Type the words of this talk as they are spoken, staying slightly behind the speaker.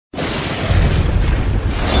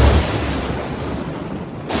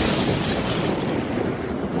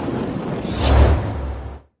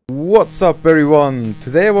What's up everyone?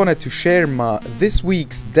 Today I wanted to share this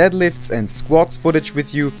week's deadlifts and squats footage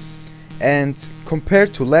with you, and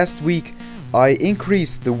compared to last week I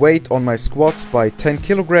increased the weight on my squats by 10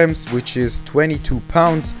 kilograms, which is 22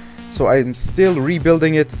 pounds, so I'm still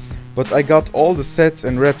rebuilding it, but I got all the sets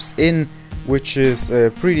and reps in, which is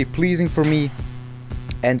pretty pleasing for me.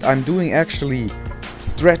 And I'm doing actually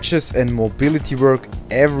stretches and mobility work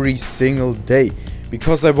every single day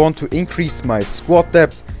because I want to increase my squat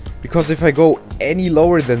depth, because if I go any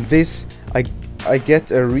lower than this I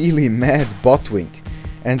get a really mad butt wink,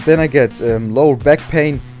 and then I get lower back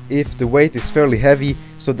pain if the weight is fairly heavy.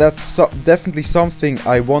 So that's definitely something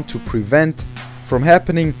I want to prevent from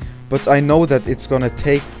happening, but I know that it's gonna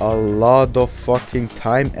take a lot of fucking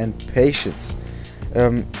time and patience.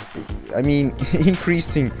 I mean,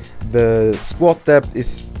 increasing the squat depth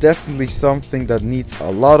is definitely something that needs a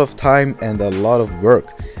lot of time and a lot of work,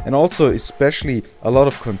 and also especially a lot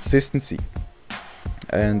of consistency.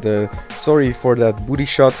 And sorry for that booty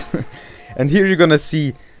shot. And here you're gonna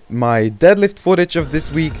see my deadlift footage of this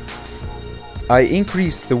week. I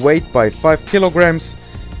increased the weight by 5 kilograms,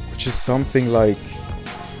 which is something like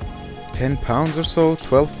 10 pounds or so,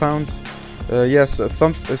 12 pounds. Yes,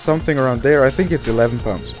 something around there. I think it's 11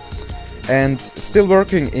 pounds. And still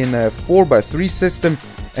working in a 4x3 system.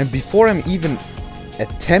 And before I'm even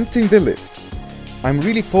attempting the lift, I'm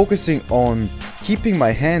really focusing on keeping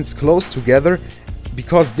my hands close together,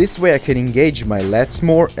 because this way I can engage my lats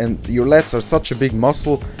more, and your lats are such a big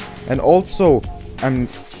muscle. And also I'm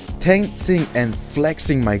tensing and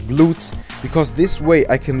flexing my glutes, because this way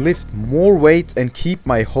I can lift more weight and keep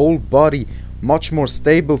my whole body much more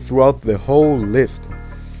stable throughout the whole lift.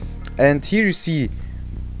 And here you see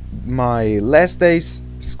my last day's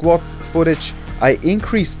squat footage. I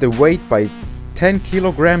increased the weight by 10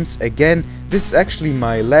 kilograms again. This is actually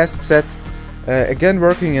my last set, again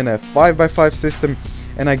working in a 5x5 system,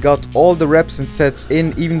 and I got all the reps and sets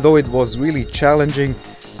in, even though it was really challenging.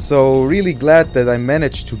 So really glad that I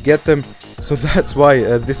managed to get them. So that's why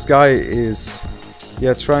this guy is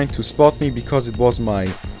trying to spot me, because it was my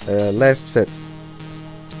last set.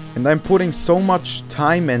 And I'm putting so much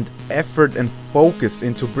time and effort and focus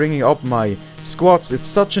into bringing up my squats. It's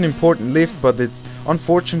such an important lift, but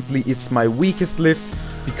unfortunately it's my weakest lift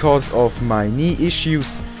because of my knee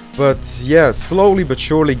issues. But yeah, slowly but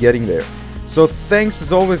surely getting there. So thanks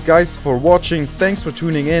as always guys for watching, thanks for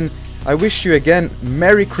tuning in. I wish you again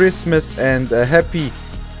Merry Christmas and a happy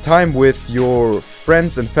time with your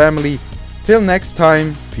friends and family. Till next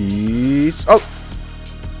time, peace out.